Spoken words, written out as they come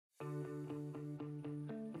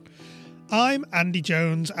I'm Andy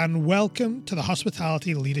Jones, and welcome to the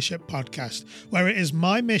Hospitality Leadership Podcast, where it is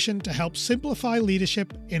my mission to help simplify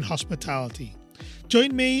leadership in hospitality.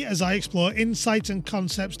 Join me as I explore insights and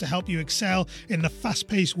concepts to help you excel in the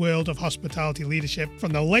fast-paced world of hospitality leadership,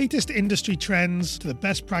 from the latest industry trends to the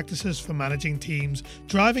best practices for managing teams,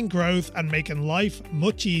 driving growth and making life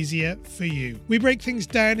much easier for you. We break things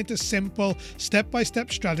down into simple, step-by-step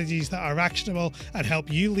strategies that are actionable and help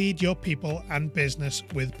you lead your people and business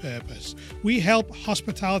with purpose. We help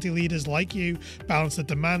hospitality leaders like you balance the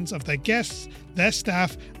demands of their guests, their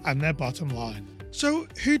staff, and their bottom line. So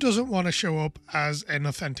who doesn't want to show up as an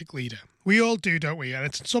authentic leader? We all do, don't we? And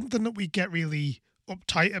it's something that we get really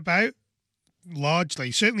uptight about,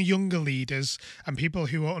 largely. Certainly younger leaders and people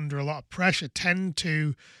who are under a lot of pressure tend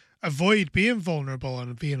to avoid being vulnerable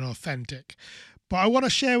and being authentic. But I want to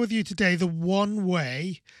share with you today the one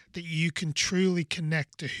way that you can truly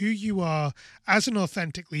connect to who you are as an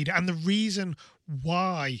authentic leader and the reason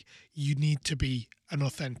why you need to be an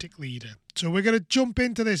authentic leader. So we're going to jump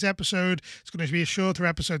into this episode. It's going to be a shorter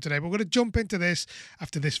episode today, but we're going to jump into this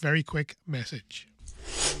after this very quick message.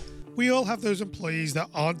 We all have those employees that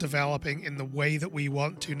aren't developing in the way that we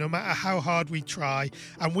want to, no matter how hard we try,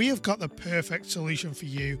 and we have got the perfect solution for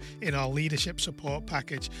you in our leadership support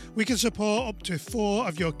package. We can support up to 4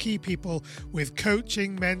 of your key people with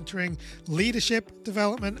coaching, mentoring, leadership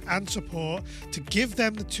development and support to give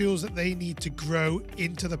them the tools that they need to grow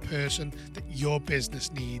into the person that your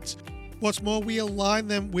business needs. What's more, we align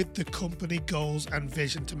them with the company goals and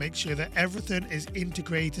vision to make sure that everything is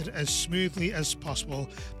integrated as smoothly as possible.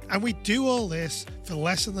 And we do all this for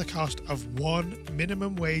less than the cost of 1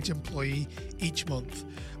 minimum wage employee each month.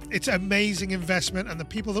 It's an amazing investment, and the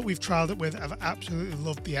people that we've trialed it with have absolutely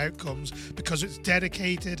loved the outcomes because it's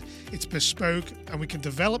dedicated, it's bespoke, and we can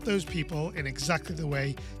develop those people in exactly the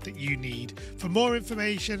way that you need. For more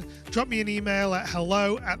information, drop me an email at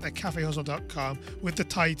hello@thecafehustle.com with the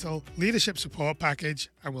title Leadership Support Package,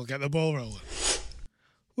 and we'll get the ball rolling.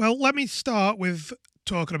 Well, let me start with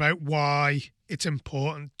talking about why it's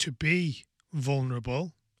important to be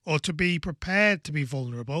vulnerable, or to be prepared to be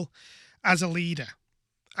vulnerable as a leader.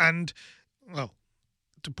 And, well,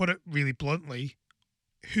 to put it really bluntly,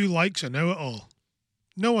 who likes a know-it-all?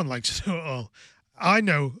 No one likes a know-it-all. I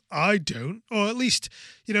know I don't. Or at least,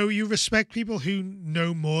 you respect people who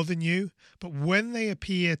know more than you. But when they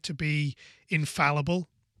appear to be infallible,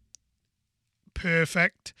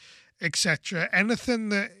 perfect, etc., anything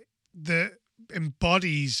that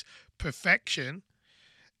embodies perfection,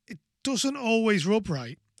 it doesn't always rub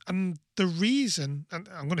right. And the reason, and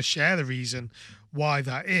I'm going to share the reason why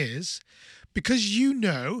that is, because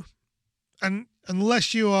and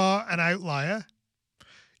unless you are an outlier,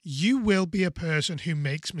 you will be a person who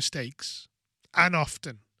makes mistakes, and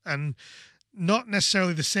often, and not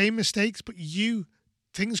necessarily the same mistakes, but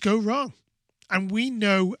things go wrong. And we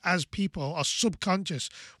know as people, our subconscious,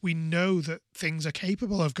 we know that things are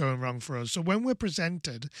capable of going wrong for us. So when we're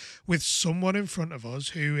presented with someone in front of us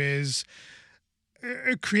who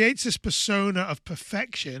creates this persona of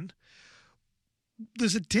perfection,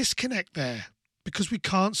 there's a disconnect there because we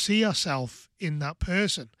can't see ourselves in that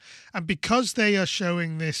person. And because they are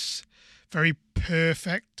showing this very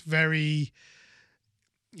perfect, very,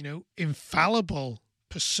 infallible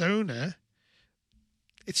persona,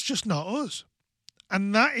 it's just not us.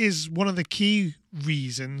 And that is one of the key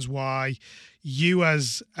reasons why you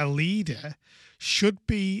as a leader should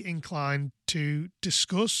be inclined to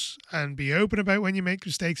discuss and be open about when you make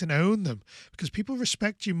mistakes and own them, because people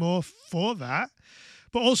respect you more for that.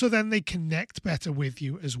 But also then they connect better with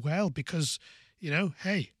you as well because,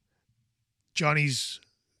 hey, Johnny's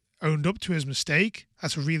owned up to his mistake.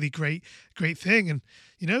 That's a really great thing. And,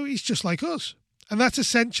 he's just like us. And that's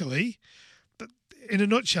essentially, in a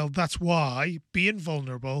nutshell, that's why being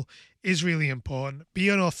vulnerable is really important.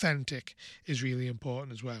 Being authentic is really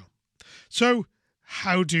important as well. So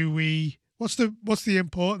how do we, what's the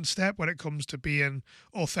important step when it comes to being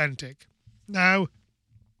authentic? Now,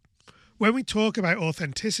 when we talk about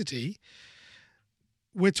authenticity,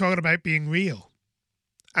 we're talking about being real.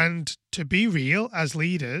 And to be real as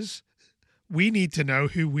leaders, we need to know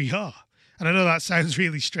who we are. And I know that sounds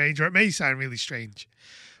really strange, or it may sound really strange.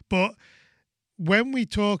 But when we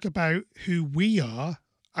talk about who we are,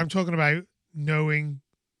 I'm talking about knowing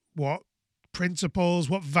what principles,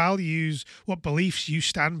 what values, what beliefs you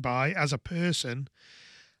stand by as a person,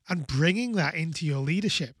 and bringing that into your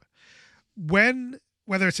leadership. Whether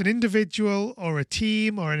it's an individual or a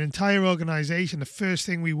team or an entire organization, the first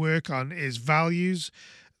thing we work on is values,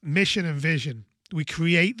 mission, and vision. We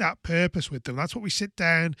create that purpose with them. That's what we sit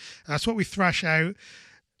down, and that's what we thrash out.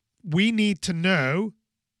 We need to know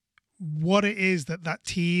what it is that that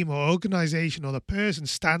team or organization or the person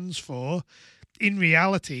stands for in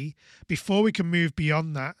reality before we can move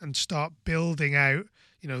beyond that and start building out,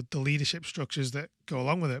 the leadership structures that go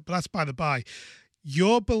along with it. But that's by the by.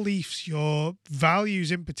 Your beliefs, your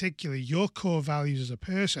values in particular, your core values as a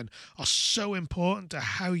person are so important to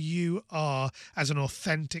how you are as an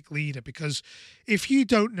authentic leader. Because if you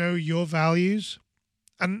don't know your values,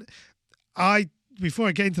 and before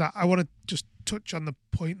I get into that, I want to just touch on the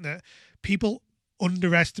point that people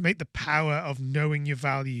underestimate the power of knowing your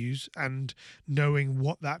values and knowing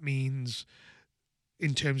what that means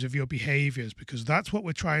in terms of your behaviors, because that's what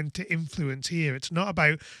we're trying to influence here. It's not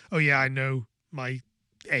about, oh yeah, I know my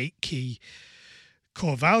 8 key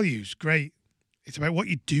core values. Great. It's about what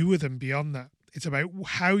you do with them beyond that. It's about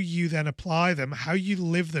how you then apply them, how you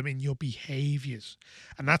live them in your behaviors.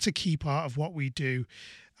 And that's a key part of what we do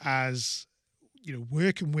as,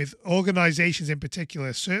 working with organizations in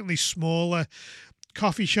particular, certainly smaller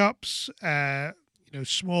coffee shops,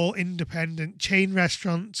 small independent chain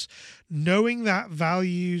restaurants. Knowing that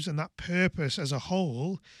values and that purpose as a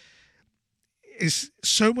whole is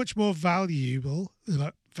so much more valuable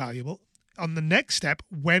on the next step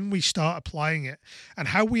when we start applying it. And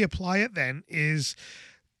how we apply it then is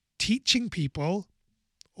teaching people,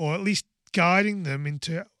 or at least guiding them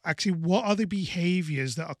into actually what are the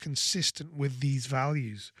behaviors that are consistent with these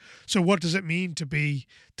values. So what does it mean to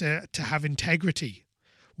have integrity?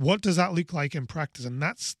 What does that look like in practice? And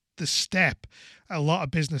that's the step a lot of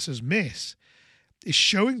businesses miss, is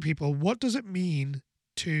showing people what does it mean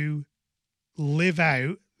to live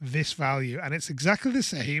out this value. And it's exactly the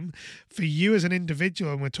same for you as an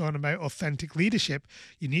individual. And we're talking about authentic leadership.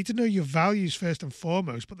 You need to know your values first and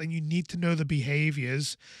foremost, but then you need to know the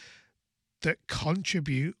behaviors that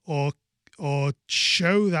contribute or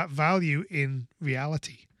show that value in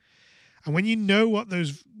reality. And when you know what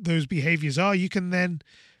those behaviors are, you can then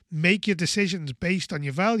make your decisions based on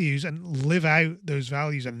your values and live out those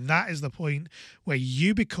values. And that is the point where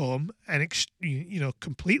you become an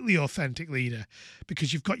completely authentic leader,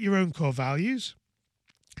 because you've got your own core values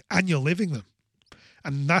and you're living them.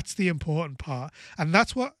 And that's the important part. And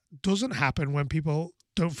that's what doesn't happen when people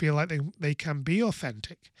don't feel like they can be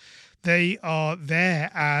authentic. They are there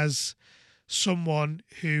as someone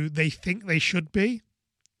who they think they should be.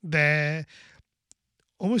 They're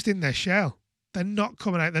almost in their shell. They're not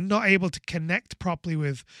coming out. They're not able to connect properly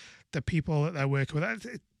with the people that they're working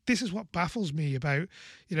with. This is what baffles me about,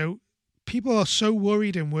 people are so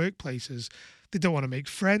worried in workplaces. They don't want to make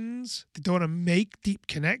friends. They don't want to make deep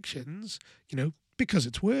connections, because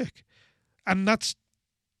it's work. And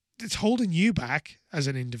it's holding you back as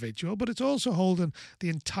an individual, but it's also holding the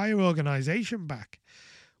entire organization back.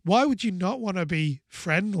 Why would you not want to be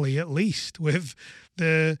friendly, at least, with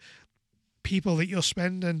the people that you're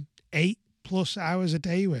spending 8+ hours a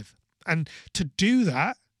day with? And to do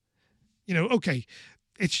that, okay,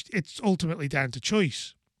 it's ultimately down to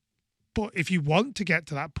choice. But if you want to get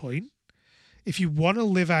to that point, if you want to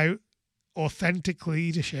live out authentic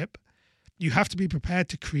leadership, you have to be prepared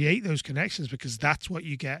to create those connections, because that's what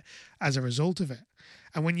you get as a result of it.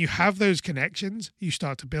 And when you have those connections, you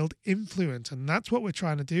start to build influence. And that's what we're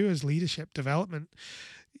trying to do as leadership development,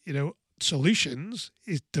 solutions,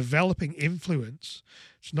 is developing influence.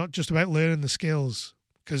 It's not just about learning the skills,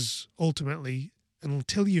 because ultimately,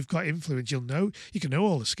 until you've got influence, you can know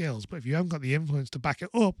all the skills, but if you haven't got the influence to back it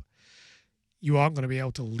up, you aren't going to be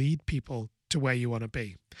able to lead people to where you want to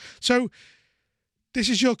be. So this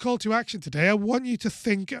is your call to action today. I want you to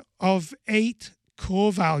think of 8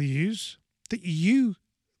 core values that you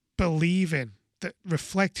believe in, that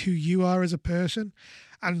reflect who you are as a person,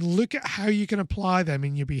 and look at how you can apply them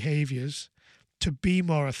in your behaviors to be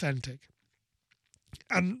more authentic.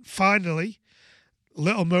 And finally, a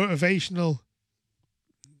little motivational,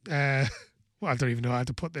 I don't even know how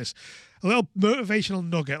to put this, a little motivational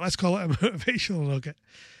nugget. Let's call it a motivational nugget.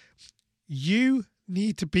 You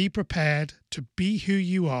need to be prepared to be who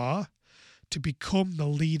you are, to become the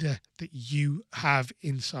leader that you have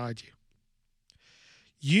inside you.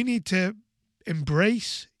 You need to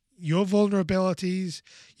embrace your vulnerabilities.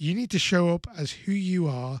 You need to show up as who you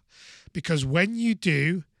are, because when you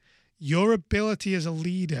do, your ability as a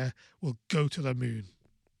leader will go to the moon.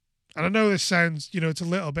 And I know this sounds, it's a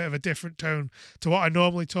little bit of a different tone to what I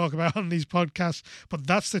normally talk about on these podcasts, but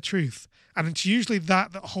that's the truth. And it's usually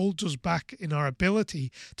that holds us back in our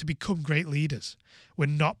ability to become great leaders. We're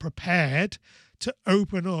not prepared to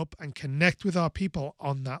open up and connect with our people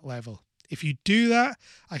on that level. If you do that,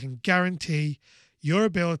 I can guarantee your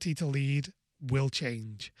ability to lead will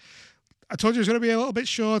change. I told you it was going to be a little bit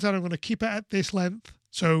short, and I'm going to keep it at this length.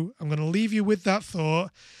 So I'm going to leave you with that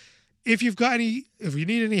thought. If you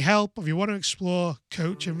need any help, if you want to explore,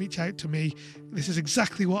 coach and reach out to me, this is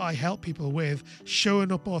exactly what I help people with,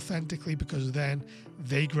 showing up authentically, because then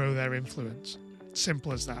they grow their influence.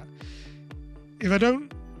 Simple as that. If I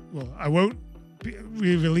don't, I won't be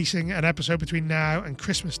releasing an episode between now and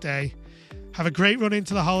Christmas Day. Have a great run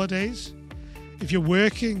into the holidays. If you're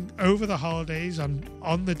working over the holidays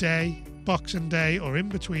on the day, Boxing Day or in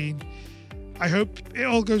between, I hope it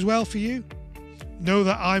all goes well for you. Know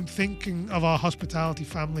that I'm thinking of our hospitality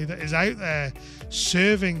family that is out there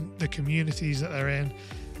serving the communities that they're in,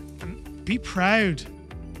 and be proud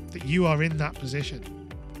that you are in that position.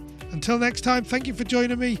 Until next time, thank you for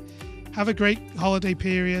joining me. Have a great holiday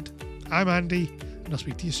period. I'm Andy, and I'll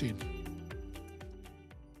speak to you soon.